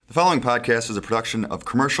The following podcast is a production of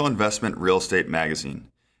Commercial Investment Real Estate Magazine,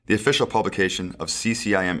 the official publication of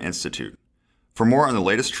CCIM Institute. For more on the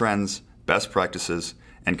latest trends, best practices,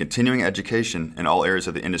 and continuing education in all areas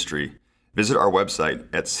of the industry, visit our website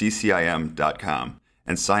at ccim.com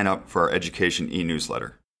and sign up for our education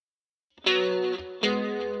e-newsletter.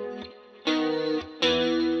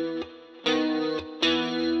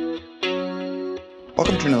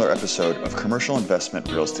 Welcome to another episode of Commercial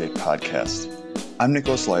Investment Real Estate Podcast. I'm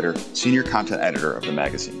Nicholas Leiter, Senior Content Editor of the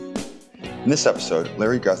magazine. In this episode,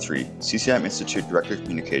 Larry Guthrie, CCIM Institute Director of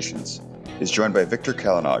Communications, is joined by Victor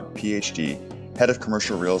Kalanog, PhD, Head of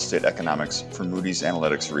Commercial Real Estate Economics for Moody's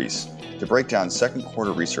Analytics Reis, to break down second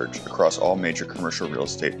quarter research across all major commercial real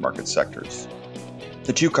estate market sectors.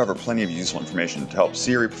 The two cover plenty of useful information to help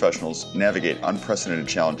CRE professionals navigate unprecedented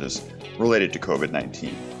challenges related to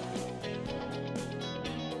COVID-19.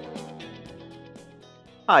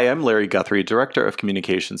 Hi, I'm Larry Guthrie, Director of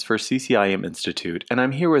Communications for CCIM Institute, and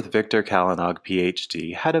I'm here with Victor Kalanog,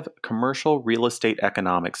 PhD, Head of Commercial Real Estate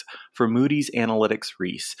Economics for Moody's Analytics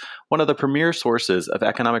Reis, one of the premier sources of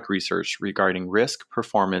economic research regarding risk,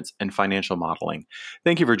 performance, and financial modeling.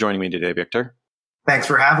 Thank you for joining me today, Victor. Thanks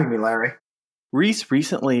for having me, Larry. Reis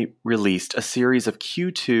recently released a series of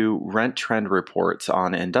Q2 rent trend reports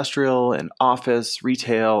on industrial and office,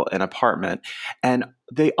 retail, and apartment, and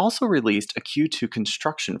they also released a Q2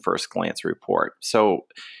 construction first glance report. So,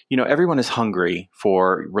 everyone is hungry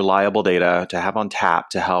for reliable data to have on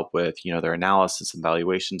tap to help with, their analysis and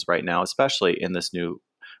valuations right now, especially in this new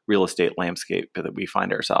real estate landscape that we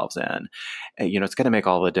find ourselves in. It's going to make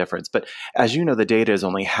all the difference. But as you know, the data is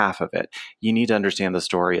only half of it. You need to understand the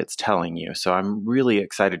story it's telling you. So I'm really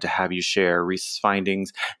excited to have you share Reis'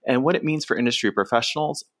 findings and what it means for industry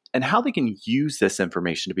professionals and how they can use this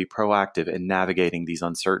information to be proactive in navigating these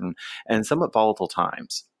uncertain and somewhat volatile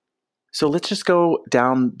times. So let's just go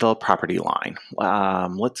down the property line.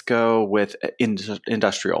 Let's go with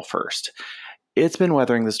industrial first. It's been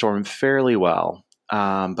weathering the storm fairly well.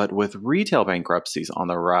 But with retail bankruptcies on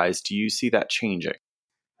the rise, do you see that changing?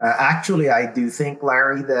 Actually, I do think,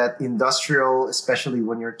 Larry, that industrial, especially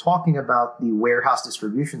when you're talking about the warehouse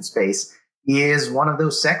distribution space, is one of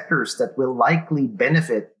those sectors that will likely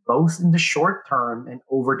benefit both in the short term and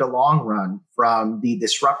over the long run from the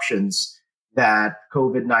disruptions that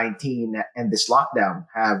COVID-19 and this lockdown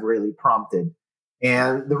have really prompted.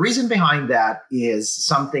 And the reason behind that is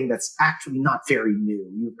something that's actually not very new.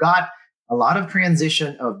 You've got a lot of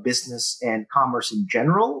transition of business and commerce in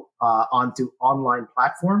general onto online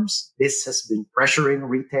platforms. This has been pressuring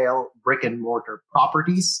retail brick and mortar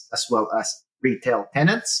properties as well as retail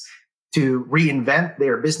tenants to reinvent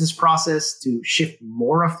their business process, to shift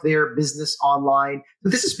more of their business online. So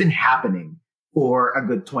this has been happening for a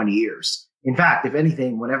good 20 years. In fact, if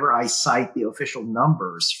anything, whenever I cite the official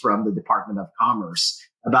numbers from the Department of Commerce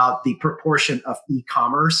about the proportion of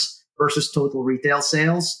e-commerce versus total retail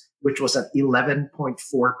sales, which was at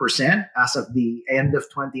 11.4% as of the end of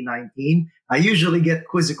 2019. I usually get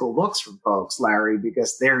quizzical looks from folks, Larry,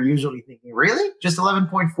 because they're usually thinking, really? Just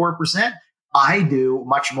 11.4%? I do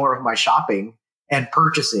much more of my shopping and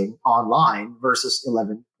purchasing online versus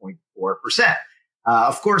 11.4%.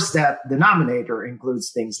 Of course, that denominator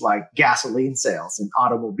includes things like gasoline sales and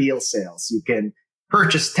automobile sales. You can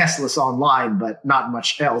purchase Teslas online, but not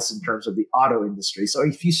much else in terms of the auto industry. So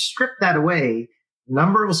if you strip that away,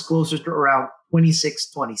 number was closer to around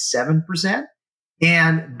 26, 27%.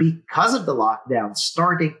 And because of the lockdown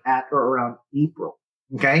starting at or around April,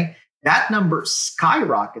 that number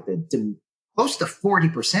skyrocketed to close to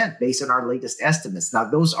 40% based on our latest estimates. Now,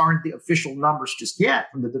 those aren't the official numbers just yet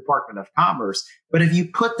from the Department of Commerce. But if you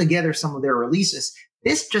put together some of their releases,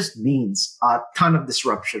 this just means a ton of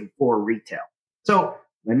disruption for retail. So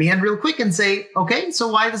let me end real quick and say, so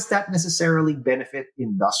why does that necessarily benefit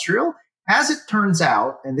industrial? As it turns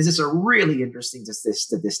out, and this is a really interesting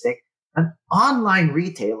statistic, an online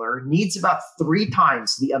retailer needs about 3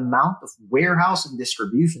 times the amount of warehouse and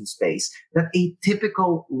distribution space that a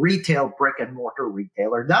typical retail brick and mortar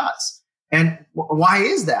retailer does. And why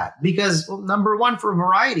is that? Because, number one, for a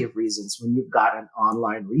variety of reasons. When you've got an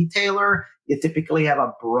online retailer, you typically have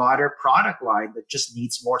a broader product line that just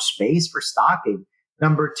needs more space for stocking.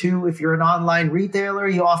 Number two, if you're an online retailer,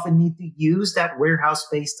 you often need to use that warehouse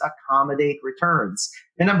space to accommodate returns.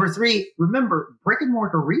 And number three, remember, brick and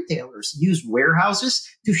mortar retailers use warehouses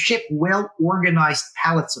to ship well-organized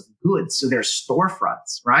pallets of goods to their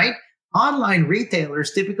storefronts, right? Online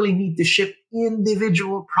retailers typically need to ship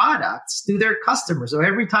individual products to their customers. So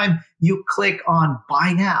every time you click on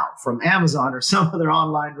buy now from Amazon or some other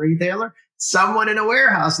online retailer, someone in a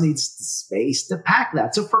warehouse needs space to pack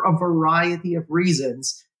that. So for a variety of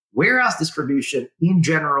reasons, warehouse distribution in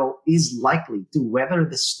general is likely to weather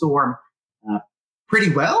the storm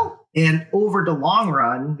pretty well. And over the long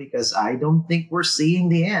run, because I don't think we're seeing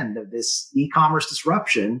the end of this e-commerce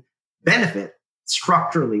disruption, benefit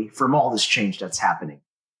structurally from all this change that's happening.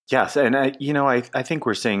 Yes, and I think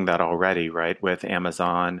we're seeing that already, right? With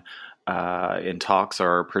Amazon in talks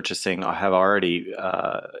or purchasing, have already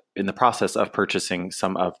in the process of purchasing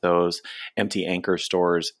some of those empty anchor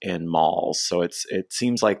stores in malls. So it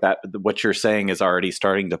seems like that what you're saying is already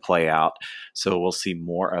starting to play out. So we'll see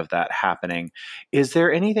more of that happening. Is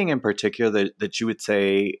there anything in particular that you would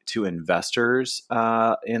say to investors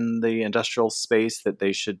in the industrial space that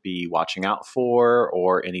they should be watching out for,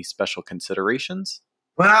 or any special considerations?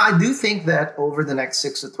 Well, I do think that over the next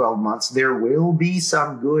 6 to 12 months, there will be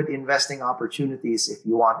some good investing opportunities if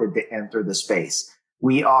you wanted to enter the space.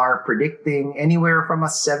 We are predicting anywhere from a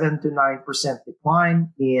 7 to 9%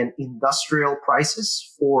 decline in industrial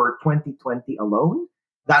prices for 2020 alone.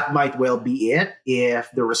 That might well be it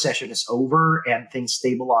if the recession is over and things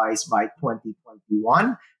stabilize by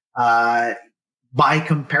 2021. By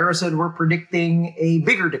comparison, we're predicting a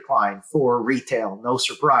bigger decline for retail. No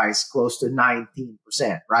surprise, close to 19%,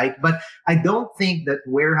 right? But I don't think that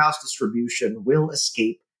warehouse distribution will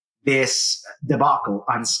escape this debacle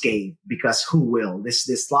unscathed, because who will?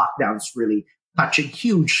 This lockdown's really touching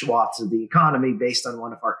huge swaths of the economy. Based on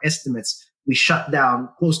one of our estimates, we shut down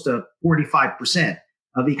close to 45%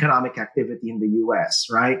 of economic activity in the US,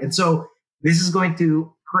 right? And so this is going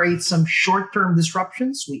to create some short-term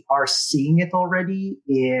disruptions. We are seeing it already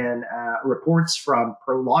in reports from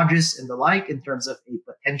Prologis and the like in terms of a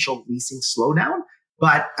potential leasing slowdown.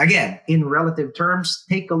 But again, in relative terms,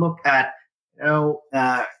 take a look at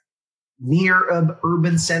near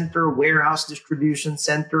urban center warehouse distribution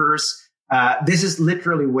centers. This is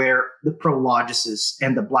literally where the Prologises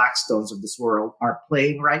and the Blackstones of this world are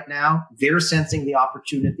playing right now. They're sensing the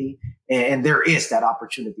opportunity, and there is that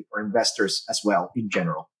opportunity for investors as well in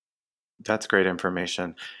general. That's great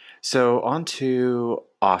information. So on to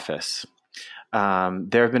office.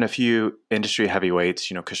 There have been a few industry heavyweights,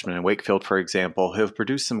 Cushman & Wakefield, for example, who have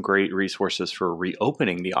produced some great resources for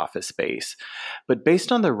reopening the office space. But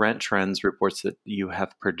based on the rent trends reports that you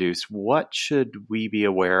have produced, what should we be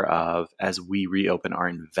aware of as we reopen our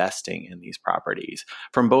investing in these properties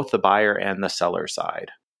from both the buyer and the seller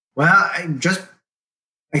side? Well,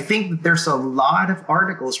 I think that there's a lot of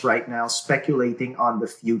articles right now speculating on the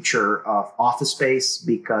future of office space,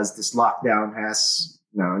 because this lockdown has,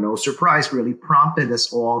 no surprise, really prompted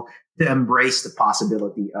us all to embrace the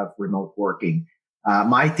possibility of remote working.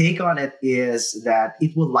 My take on it is that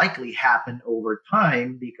it will likely happen over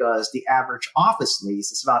time, because the average office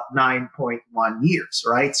lease is about 9.1 years,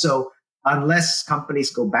 right? So unless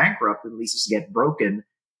companies go bankrupt and leases get broken,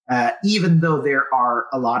 even though there are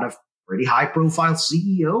a lot of pretty high-profile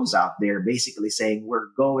CEOs out there basically saying we're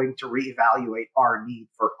going to reevaluate our need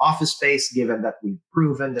for office space, given that we've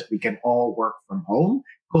proven that we can all work from home,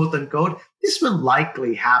 quote unquote. This will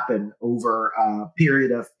likely happen over a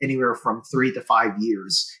period of anywhere from 3 to 5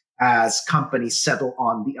 years as companies settle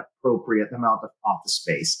on the appropriate amount of office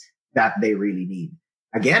space that they really need.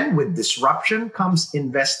 Again, with disruption comes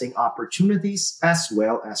investing opportunities as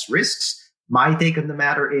well as risks. My take on the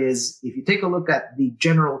matter is, if you take a look at the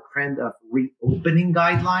general trend of reopening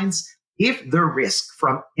guidelines, if the risk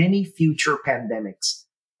from any future pandemics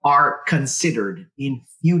are considered in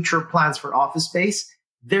future plans for office space,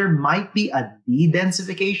 there might be a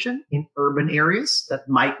de-densification in urban areas that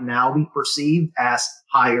might now be perceived as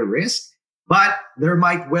higher risk, but there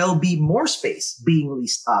might well be more space being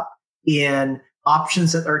leased up in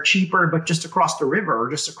options that are cheaper, but just across the river or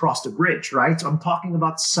just across the bridge, right? So I'm talking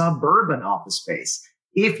about suburban office space.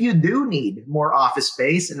 If you do need more office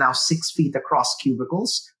space and now 6 feet across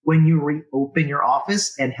cubicles, when you reopen your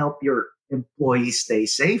office and help your employees stay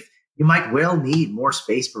safe, you might well need more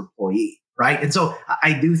space per employee, right? And so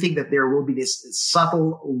I do think that there will be this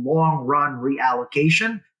subtle long run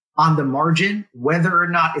reallocation on the margin, whether or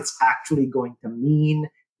not it's actually going to mean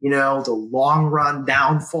the long run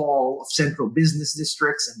downfall of central business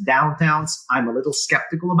districts and downtowns, I'm a little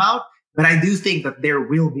skeptical about. But I do think that there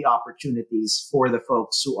will be opportunities for the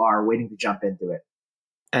folks who are waiting to jump into it.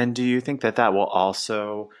 And do you think that will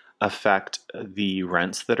also affect the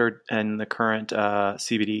rents that are in the current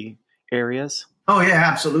CBD areas? Oh, yeah,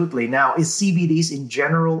 absolutely. Now, CBDs in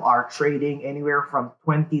general are trading anywhere from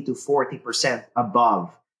 20 to 40%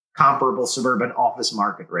 above comparable suburban office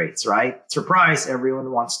market rates, right? Surprise,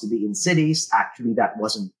 everyone wants to be in cities. Actually, that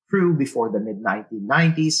wasn't true before the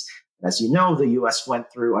mid-1990s. As you know, the US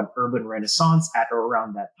went through an urban renaissance at or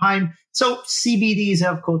around that time. So CBDs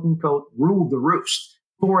have, quote unquote, ruled the roost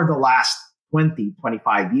for the last 20,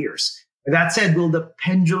 25 years. That said, will the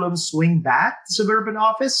pendulum swing back to suburban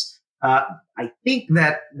office? I think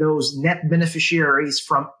that those net beneficiaries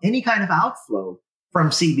from any kind of outflow from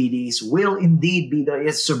CBDs will indeed be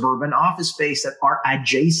the suburban office space that are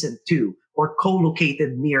adjacent to or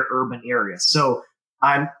co-located near urban areas. So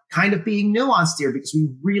I'm kind of being nuanced here because we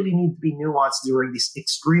really need to be nuanced during these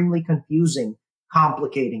extremely confusing,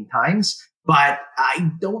 complicating times. But I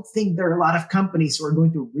don't think there are a lot of companies who are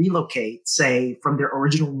going to relocate, say, from their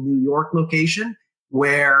original New York location,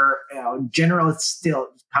 where in general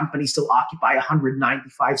companies still occupy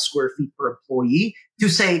 195 square feet per employee, to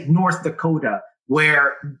say North Dakota,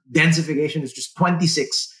 where densification is just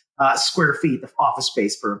 26 square feet of office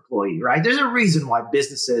space per employee, right? There's a reason why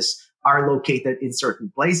businesses are located in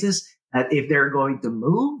certain places. That if they're going to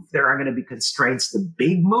move, there are going to be constraints to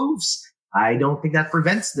big moves. I don't think that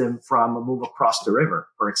prevents them from a move across the river,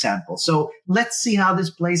 for example. So let's see how this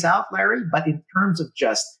plays out, Larry. But in terms of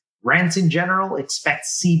just rents in general, expect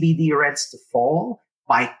CBD rents to fall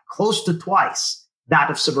by close to twice that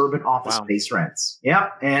of suburban office space rents.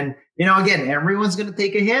 Yep. And, again, everyone's going to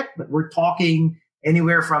take a hit, but we're talking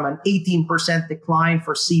anywhere from an 18% decline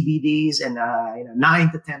for CBDs and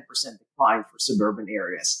 9 to 10% decline for suburban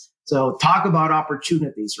areas. So talk about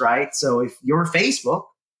opportunities, right? So if you're Facebook,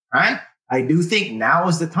 right, I do think now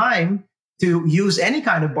is the time to use any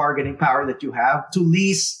kind of bargaining power that you have to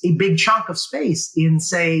lease a big chunk of space in,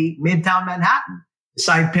 say, Midtown Manhattan,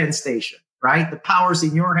 beside Penn Station, right? The power's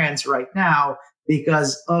in your hands right now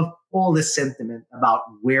because of all this sentiment about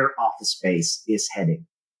where office space is heading.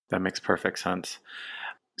 That makes perfect sense.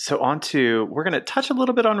 So we're going to touch a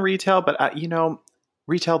little bit on retail, but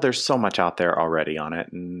retail, there's so much out there already on it.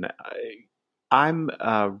 And I'm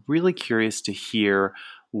really curious to hear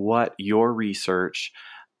what your research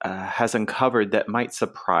has uncovered that might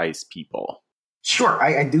surprise people. Sure.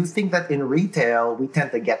 I do think that in retail, we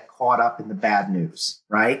tend to get caught up in the bad news,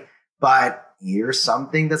 right? But here's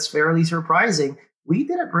something that's fairly surprising. We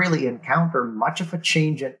didn't really encounter much of a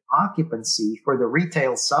change in occupancy for the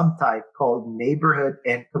retail subtype called neighborhood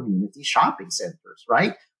and community shopping centers,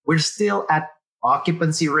 right? We're still at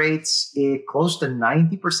occupancy rates close to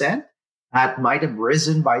 90%. That might have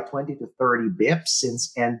risen by 20 to 30 bips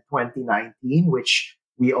since end 2019, which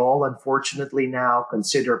we all unfortunately now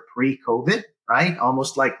consider pre-COVID, right?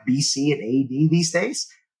 Almost like BC and AD these days.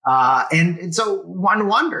 And so one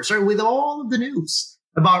wonders, right, with all of the news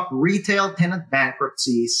about retail tenant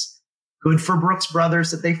bankruptcies, good for Brooks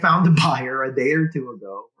Brothers that they found a buyer a day or two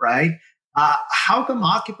ago, right? How come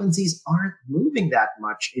occupancies aren't moving that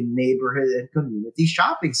much in neighborhood and community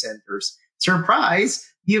shopping centers? Surprise!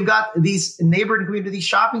 You've got these neighborhood and community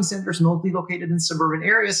shopping centers mostly located in suburban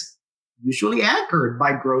areas, usually anchored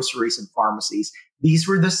by groceries and pharmacies. These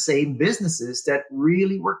were the same businesses that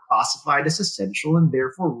really were classified as essential and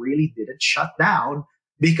therefore really didn't shut down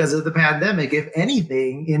because of the pandemic. If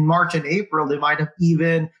anything, in March and April, they might have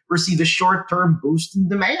even received a short-term boost in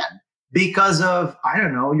demand because of,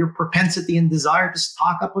 your propensity and desire to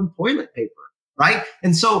stock up on toilet paper, right?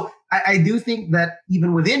 And so I do think that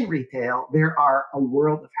even within retail, there are a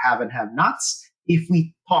world of have and have-nots. If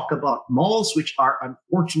we talk about malls, which are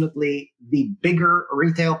unfortunately the bigger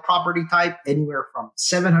retail property type, anywhere from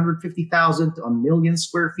 750,000 to 1 million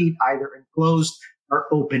square feet, either enclosed or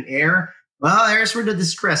open air, well, there's where the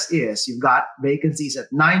distress is. You've got vacancies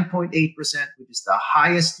at 9.8%, which is the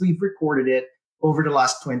highest we've recorded it over the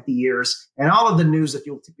last 20 years. And all of the news that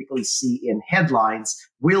you'll typically see in headlines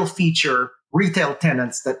will feature retail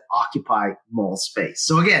tenants that occupy mall space.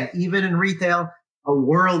 So again, even in retail, a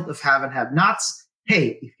world of have and have-nots.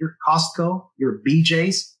 Hey, if you're Costco, you're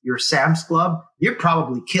BJ's, you're Sam's Club, you're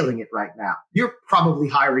probably killing it right now. You're probably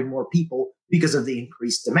hiring more people because of the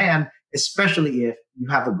increased demand, especially if you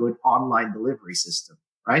have a good online delivery system.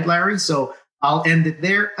 Right, Larry? So I'll end it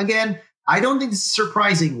there. Again, I don't think this is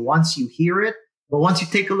surprising once you hear it, but once you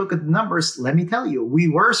take a look at the numbers, let me tell you, we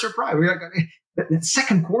were surprised. We were like, the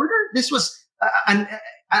second quarter, this was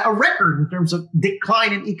a record in terms of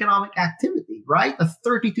decline in economic activity, right? A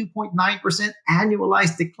 32.9%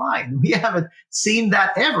 annualized decline. We haven't seen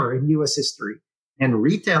that ever in U.S. history. And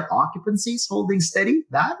retail occupancies holding steady,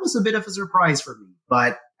 that was a bit of a surprise for me.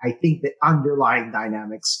 But I think the underlying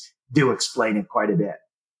dynamics do explain it quite a bit.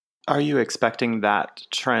 Are you expecting that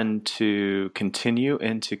trend to continue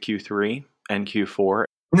into Q3 and Q4?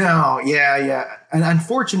 No, yeah. And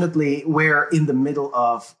unfortunately, we're in the middle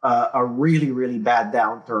of a really, really bad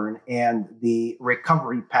downturn, and the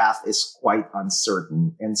recovery path is quite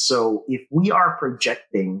uncertain. And so if we are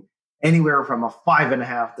projecting anywhere from a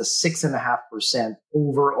 5.5% to 6.5%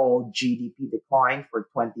 overall GDP decline for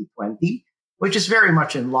 2020, which is very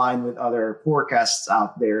much in line with other forecasts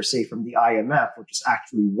out there, say from the IMF, which is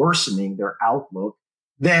actually worsening their outlook,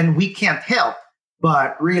 then we can't help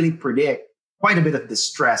but really predict quite a bit of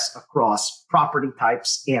distress across property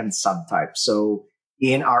types and subtypes. So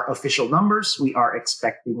in our official numbers, we are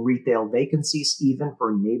expecting retail vacancies, even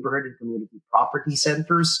for neighborhood and community property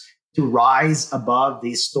centers, to rise above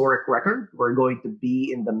the historic record. We're going to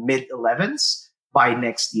be in the mid 11s by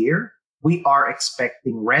next year. We are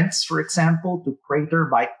expecting rents, for example, to crater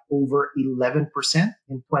by over 11%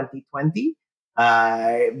 in 2020.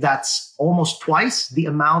 That's almost twice the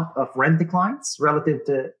amount of rent declines relative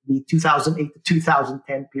to the 2008 to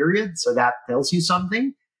 2010 period. So that tells you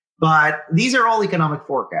something. But these are all economic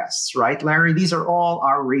forecasts, right, Larry? These are all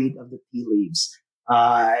our read of the tea leaves.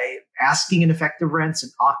 Asking and effective rents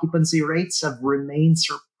and occupancy rates have remained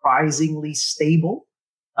surprisingly stable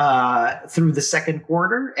through the second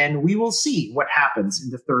quarter, and we will see what happens in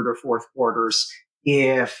the third or fourth quarters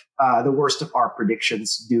if the worst of our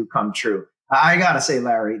predictions do come true. I gotta say,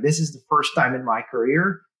 Larry, this is the first time in my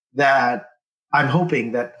career that I'm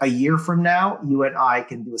hoping that a year from now, you and I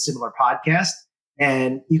can do a similar podcast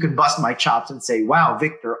and you can bust my chops and say, wow,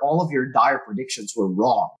 Victor, all of your dire predictions were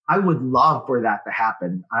wrong. I would love for that to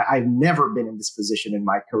happen. I've never been in this position in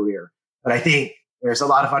my career, but I think there's a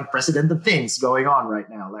lot of unprecedented things going on right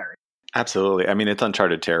now, Larry. Absolutely. I mean, it's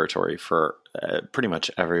uncharted territory for pretty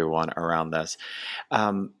much everyone around this.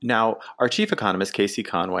 Now, our chief economist, Casey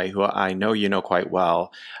Conway, who I know you know quite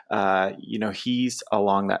well, he's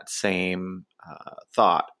along that same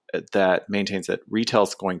thought that maintains that retail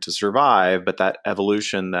is going to survive, but that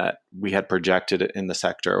evolution that we had projected in the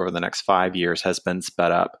sector over the next 5 years has been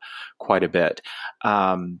sped up quite a bit.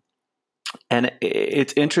 And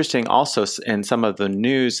it's interesting also in some of the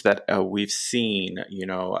news that we've seen,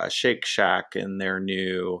 Shake Shack and their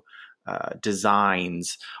new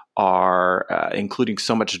designs are including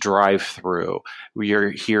so much drive-through. We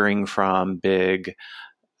are hearing from big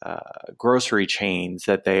grocery chains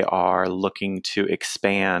that they are looking to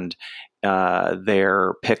expand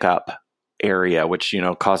their pickup area, which,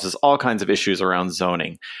 causes all kinds of issues around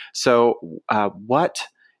zoning. So what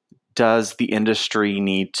does the industry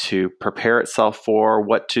need to prepare itself for?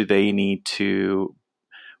 What do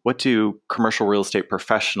commercial real estate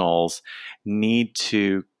professionals need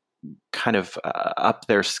to kind of up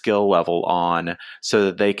their skill level on so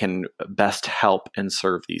that they can best help and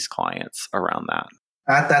serve these clients around that?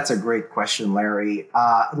 That's a great question, Larry.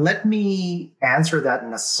 Let me answer that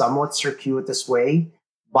in a somewhat circuitous way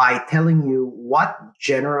by telling you what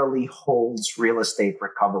generally holds real estate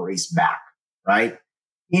recoveries back, right?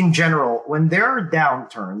 In general, when there are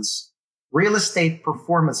downturns, real estate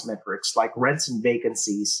performance metrics like rents and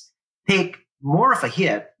vacancies take more of a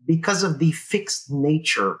hit because of the fixed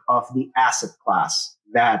nature of the asset class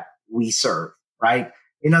that we serve, right?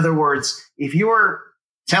 In other words, if you're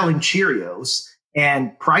selling Cheerios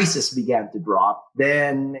and prices began to drop,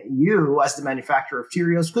 then you, as the manufacturer of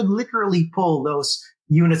Cheerios, could literally pull those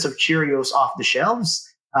units of Cheerios off the shelves,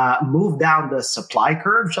 move down the supply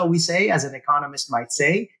curve, shall we say, as an economist might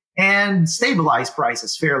say, and stabilize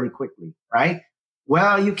prices fairly quickly, right?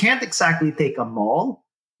 Well, you can't exactly take a mall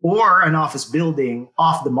or an office building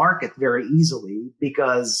off the market very easily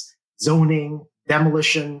because zoning,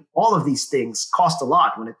 demolition, all of these things cost a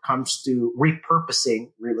lot when it comes to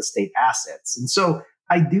repurposing real estate assets. And so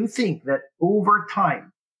I do think that over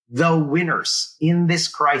time, the winners in this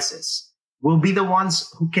crisis will be the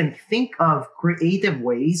ones who can think of creative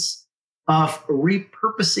ways of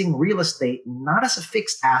repurposing real estate, not as a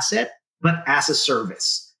fixed asset, but as a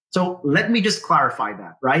service. So let me just clarify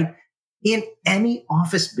that, right? In any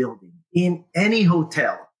office building, in any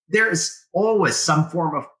hotel, there is always some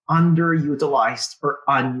form of underutilized or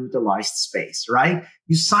unutilized space, right?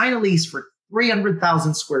 You sign a lease for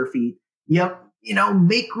 300,000 square feet. You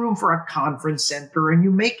make room for a conference center and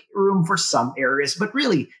you make room for some areas, but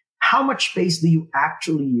really, how much space do you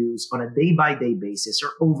actually use on a day-by-day basis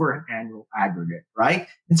or over an annual aggregate, right?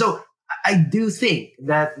 And so I do think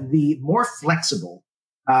that the more flexible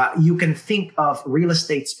you can think of real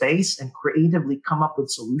estate space and creatively come up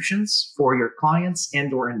with solutions for your clients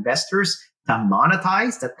and or investors to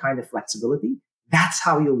monetize that kind of flexibility, that's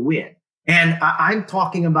how you'll win. And I'm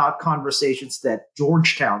talking about conversations that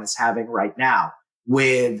Georgetown is having right now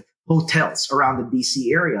with hotels around the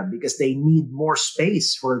DC area because they need more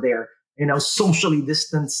space for their, socially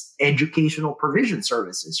distanced educational provision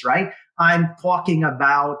services, right? I'm talking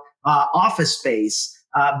about office space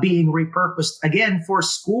being repurposed again for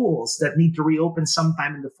schools that need to reopen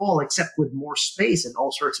sometime in the fall, except with more space and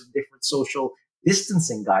all sorts of different social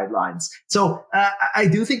distancing guidelines. So I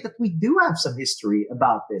do think that we do have some history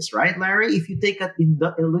about this, right, Larry? If you take a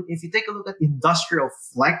look at industrial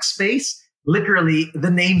flex space, literally the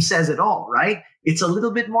name says it all, right? It's a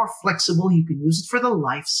little bit more flexible. You can use it for the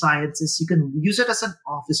life sciences. You can use it as an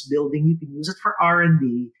office building. You can use it for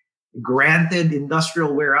R&D. Granted,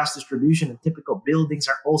 industrial warehouse distribution and typical buildings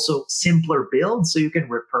are also simpler builds, so you can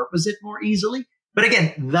repurpose it more easily. But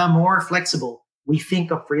again, the more flexible we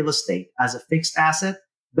think of real estate as a fixed asset,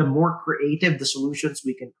 the more creative the solutions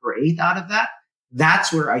we can create out of that.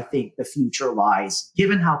 That's where I think the future lies,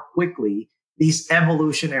 given how quickly these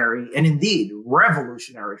evolutionary and indeed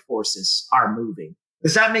revolutionary forces are moving.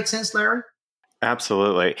 Does that make sense, Larry?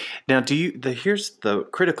 Absolutely. Now, here's the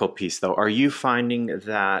critical piece, though. Are you finding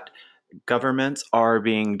that governments are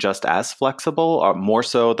being just as flexible, or more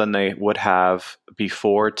so than they would have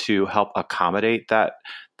before, to help accommodate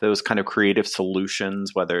those kind of creative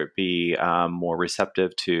solutions, whether it be more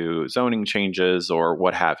receptive to zoning changes or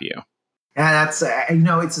what have you? And that's,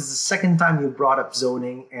 it's the second time you brought up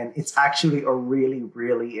zoning, and it's actually a really,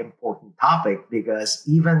 really important topic, because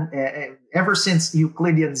even ever since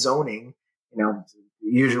Euclidean zoning,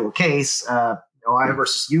 usual case, I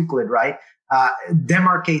versus Euclid, right?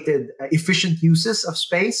 Demarcated efficient uses of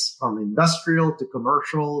space from industrial to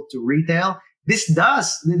commercial to retail. This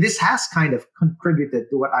has kind of contributed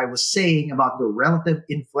to what I was saying about the relative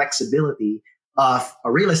inflexibility of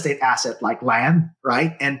a real estate asset like land,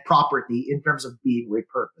 right? And property in terms of being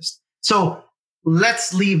repurposed. So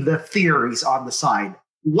let's leave the theories on the side.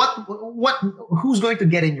 Who's going to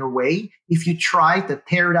get in your way if you try to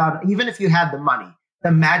tear down, even if you had the money,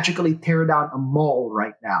 to magically tear down a mall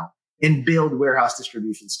right now and build warehouse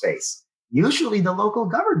distribution space? Usually the local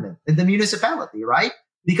government and the municipality, right?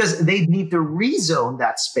 Because they need to rezone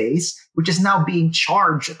that space, which is now being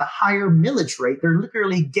charged at a higher millage rate. They're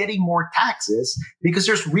literally getting more taxes because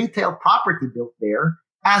there's retail property built there,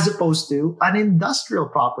 as opposed to an industrial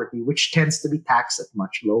property, which tends to be taxed at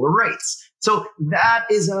much lower rates. So that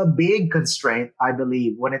is a big constraint, I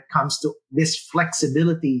believe, when it comes to this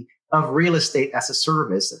flexibility of real estate as a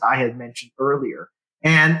service that I had mentioned earlier.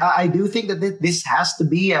 And I do think that this has to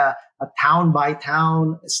be a town by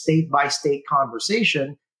town, state by state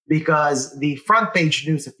conversation, because the front page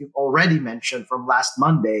news that you've already mentioned from last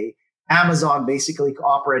Monday, Amazon basically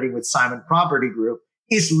cooperating with Simon Property Group,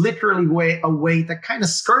 is literally a way to kind of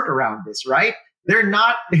skirt around this, right?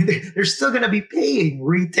 They're still going to be paying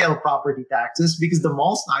retail property taxes because the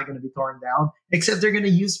mall's not going to be torn down, except they're going to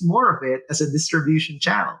use more of it as a distribution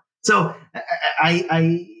channel. So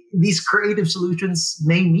these creative solutions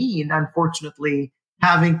may mean, unfortunately,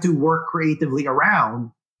 having to work creatively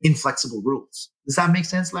around inflexible rules. Does that make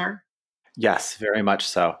sense, Larry? Yes, very much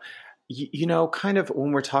so. Kind of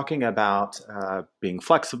when we're talking about being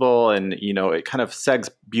flexible, and, it kind of segs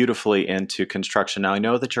beautifully into construction. Now, I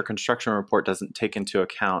know that your construction report doesn't take into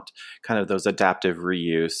account kind of those adaptive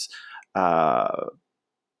reuse,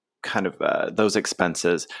 those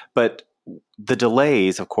expenses, but the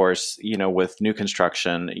delays, of course, with new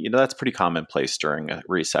construction, that's pretty commonplace during a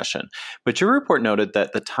recession. But your report noted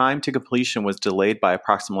that the time to completion was delayed by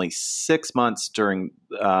approximately 6 months during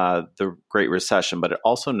the Great Recession. But it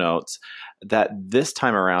also notes that this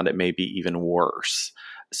time around, it may be even worse.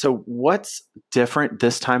 So what's different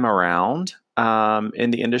this time around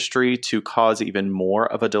in the industry to cause even more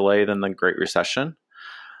of a delay than the Great Recession?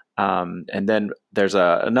 And then there's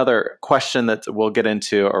another question that we'll get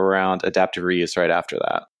into around adaptive reuse right after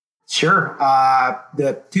that. Sure.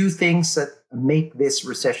 The two things that make this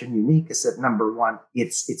recession unique is that, number one,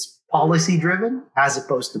 it's policy driven as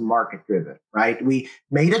opposed to market driven, right? We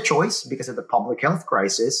made a choice because of the public health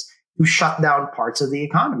crisis to shut down parts of the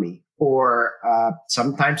economy for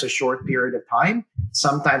sometimes a short period of time,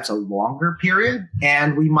 sometimes a longer period,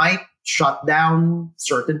 and we might shut down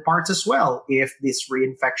certain parts as well if this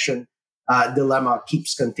reinfection dilemma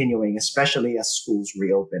keeps continuing, especially as schools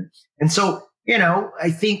reopen. And so, I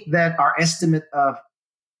think that our estimate of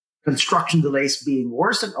construction delays being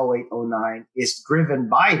worse than 08-09 is driven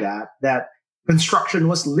by that construction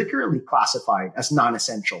was literally classified as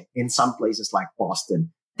non-essential in some places like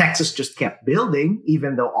Boston. Texas just kept building,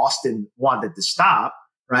 even though Austin wanted to stop.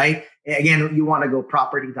 Right? Again, you want to go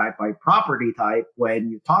property type by property type when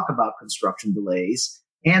you talk about construction delays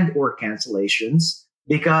and or cancellations,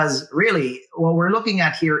 because really what we're looking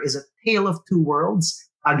at here is a tale of two worlds,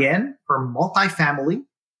 again, for multifamily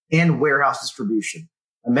and warehouse distribution.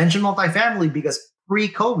 I mentioned multifamily because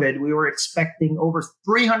pre-COVID, we were expecting over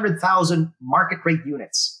 300,000 market rate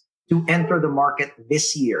units to enter the market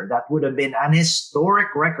this year. That would have been an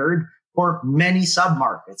historic record for many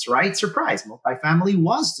submarkets, right? Surprise, multifamily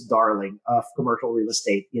was the darling of commercial real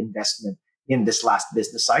estate investment in this last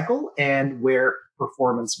business cycle. And where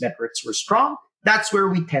performance metrics were strong, that's where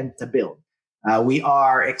we tend to build. We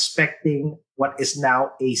are expecting what is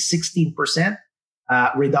now a 16%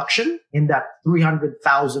 reduction in that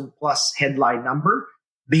 300,000 plus headline number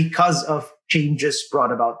because of changes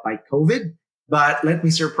brought about by COVID. But let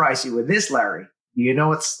me surprise you with this, Larry. Do you know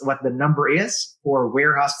what the number is for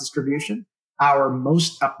warehouse distribution? Our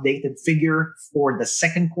most updated figure for the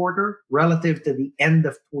second quarter relative to the end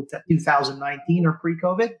of 2019 or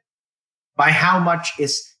pre-COVID? By how much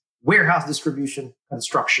is warehouse distribution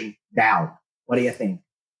construction down? What do you think?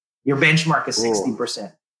 Your benchmark is 60%.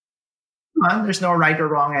 Come on, there's no right or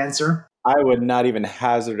wrong answer. I would not even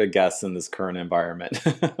hazard a guess in this current environment.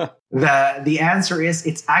 The answer is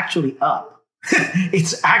it's actually up.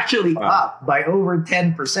 It's actually up by over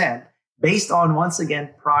 10% based on, once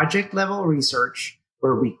again, project level research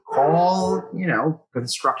where we call,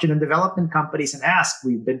 construction and development companies and ask,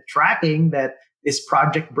 we've been tracking that this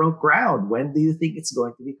project broke ground. When do you think it's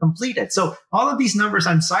going to be completed? So all of these numbers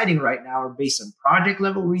I'm citing right now are based on project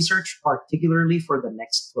level research, particularly for the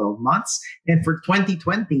next 12 months. And for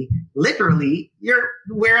 2020, literally your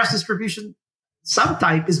warehouse distribution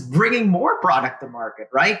subtype is bringing more product to market,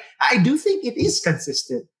 right? I do think it is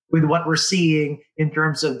consistent with what we're seeing in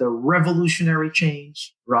terms of the revolutionary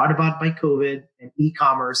change brought about by COVID and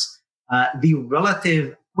e-commerce, the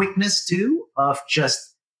relative quickness too of just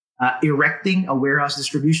erecting a warehouse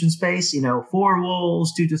distribution space, 4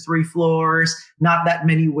 walls, 2 to 3 floors, not that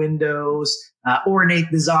many windows, ornate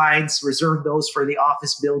designs, reserve those for the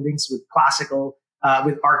office buildings with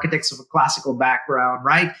architects of a classical background,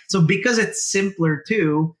 right? So because it's simpler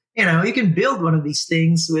too, you can build one of these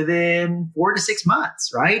things within 4 to 6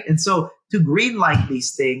 months, right? And so to greenlight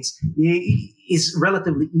these things is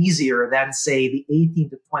relatively easier than, say, the 18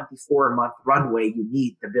 to 24 month runway you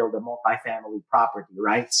need to build a multifamily property,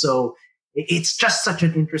 right? So it's just such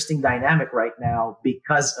an interesting dynamic right now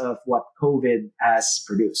because of what COVID has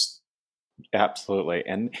produced. Absolutely.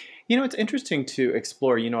 And, it's interesting to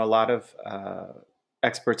explore, a lot of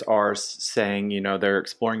experts are saying, they're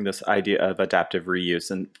exploring this idea of adaptive reuse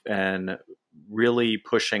and really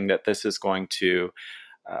pushing that this is going to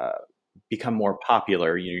become more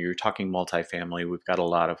popular. You're talking multifamily. We've got a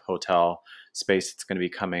lot of hotel space that's going to be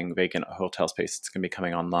coming, vacant hotel space that's going to be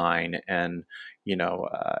coming online, and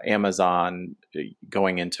Amazon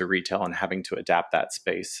going into retail and having to adapt that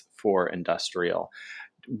space for industrial.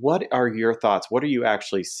 What are your thoughts? What are you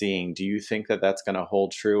actually seeing? Do you think that that's going to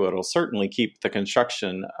hold true? It'll certainly keep the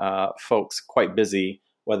construction folks quite busy,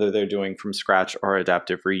 whether they're doing from scratch or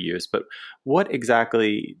adaptive reuse. But what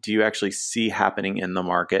exactly do you actually see happening in the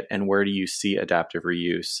market, and where do you see adaptive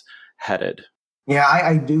reuse headed? Yeah,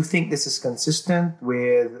 I do think this is consistent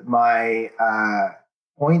with my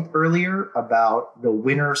point earlier about the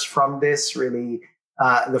winners from this, really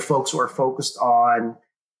the folks who are focused on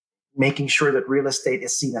making sure that real estate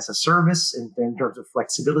is seen as a service in terms of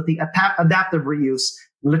flexibility. Adaptive reuse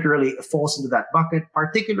literally falls into that bucket,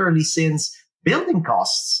 particularly since building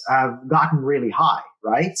costs have gotten really high,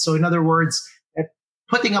 right? So in other words,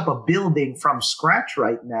 putting up a building from scratch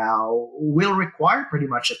right now will require pretty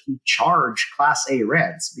much that you charge Class A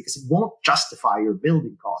rents because it won't justify your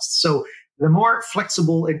building costs. So the more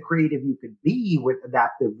flexible and creative you can be with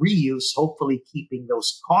adaptive reuse, hopefully keeping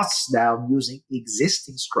those costs down using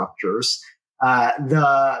existing structures,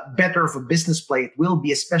 the better of a business play it will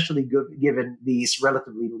be, especially good given these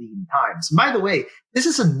relatively lean times. By the way, this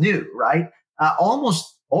isn't new, right?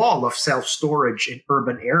 Almost all of self-storage in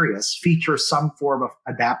urban areas feature some form of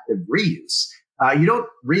adaptive reuse. You don't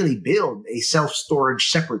really build a self-storage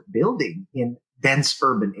separate building in dense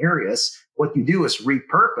urban areas. What you do is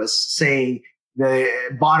repurpose, say, the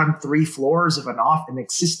bottom 3 floors of an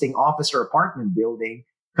existing office or apartment building,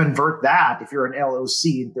 convert that, if you're an LOC,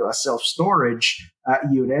 into a self-storage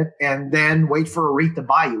unit, and then wait for a REIT to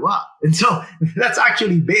buy you up. And so that's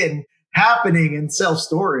actually been happening in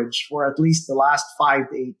self-storage for at least the last 5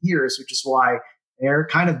 to 8 years, which is why they're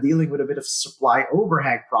kind of dealing with a bit of a supply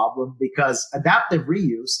overhang problem, because adaptive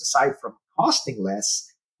reuse, aside from costing less,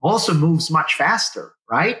 also moves much faster,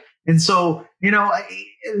 right? And so,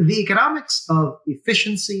 the economics of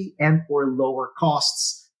efficiency and or lower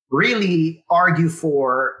costs really argue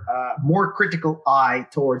for a more critical eye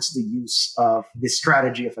towards the use of this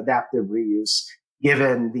strategy of adaptive reuse,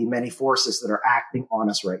 given the many forces that are acting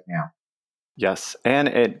on us right now. Yes. And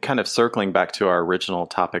it kind of circling back to our original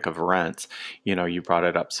topic of rents, you brought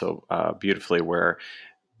it up so beautifully, where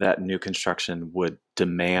that new construction would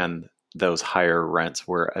demand those higher rents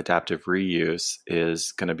where adaptive reuse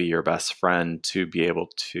is going to be your best friend to be able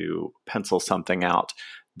to pencil something out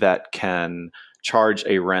that can charge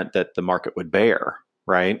a rent that the market would bear,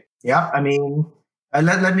 right? Yeah, I mean,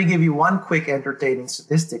 let me give you one quick entertaining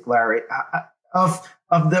statistic, Larry. Of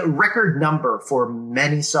the record number for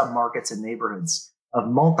many submarkets and neighborhoods of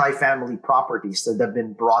multifamily properties that have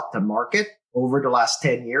been brought to market over the last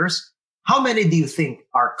 10 years, how many do you think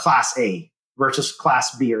are Class A versus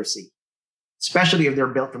Class B or C? Especially if they're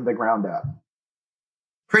built from the ground up.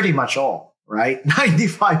 Pretty much all, right?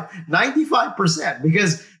 95%,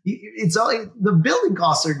 because it's all, the building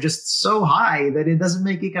costs are just so high that it doesn't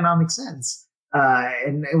make economic sense.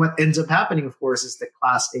 And what ends up happening, of course, is the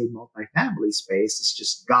Class A multifamily space has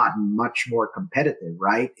just gotten much more competitive,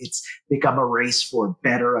 right? It's become a race for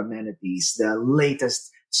better amenities, the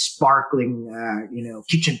latest sparkling,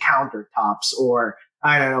 kitchen countertops, or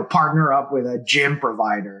I don't know, partner up with a gym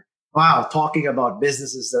provider. Wow, talking about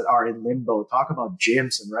businesses that are in limbo, talk about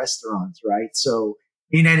gyms and restaurants, right? So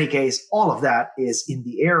in any case, all of that is in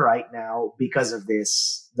the air right now because of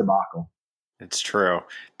this debacle. It's true.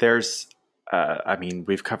 There's,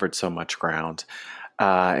 we've covered so much ground.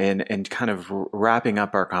 And kind of wrapping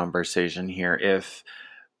up our conversation here, if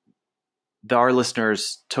our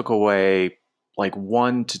listeners took away like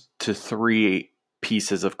 1 to 3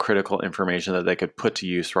 pieces of critical information that they could put to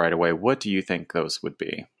use right away, what do you think those would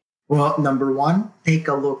be? Well, number one, take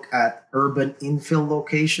a look at urban infill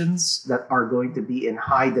locations that are going to be in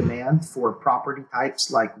high demand for property types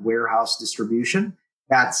like warehouse distribution.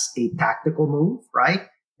 That's a tactical move, right?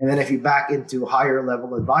 And then if you back into higher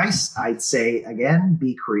level advice, I'd say, again,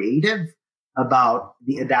 be creative about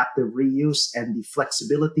the adaptive reuse and the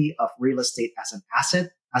flexibility of real estate as an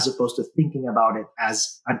asset, as opposed to thinking about it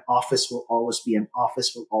as an office will always be an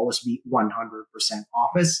office, will always be 100%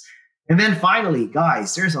 office. And then finally,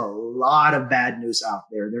 guys, there's a lot of bad news out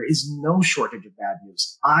there. There is no shortage of bad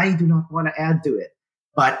news. I do not want to add to it.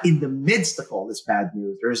 But in the midst of all this bad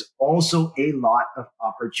news, there's also a lot of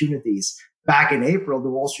opportunities. Back in April, the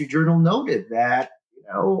Wall Street Journal noted that,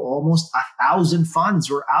 almost 1,000 funds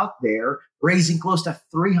were out there raising close to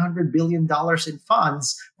 $300 billion in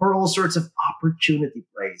funds for all sorts of opportunity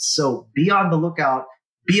plays. So be on the lookout,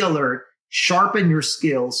 be alert, sharpen your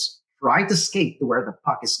skills, try to skate to where the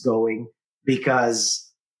puck is going,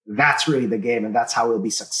 because that's really the game, and that's how we'll be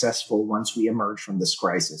successful once we emerge from this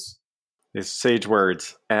crisis. These sage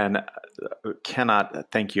words, and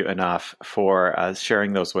cannot thank you enough for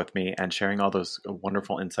sharing those with me and sharing all those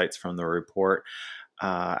wonderful insights from the report.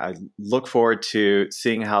 I look forward to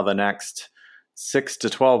seeing how the next 6 to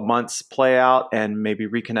 12 months play out and maybe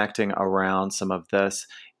reconnecting around some of this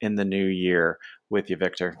in the new year with you,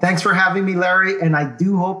 Victor. Thanks for having me, Larry. And I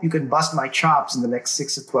do hope you can bust my chops in the next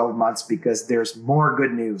 6 to 12 months, because there's more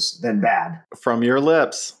good news than bad. From your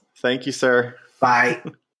lips. Thank you, sir. Bye.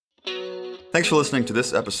 Thanks for listening to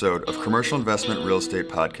this episode of Commercial Investment Real Estate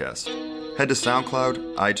Podcast. Head to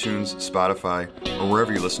SoundCloud, iTunes, Spotify, or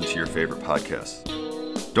wherever you listen to your favorite podcasts.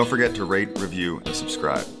 Don't forget to rate, review, and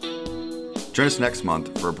subscribe. Join us next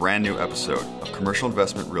month for a brand new episode of Commercial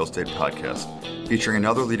Investment Real Estate Podcast, featuring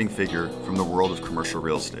another leading figure from the world of commercial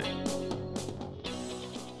real estate.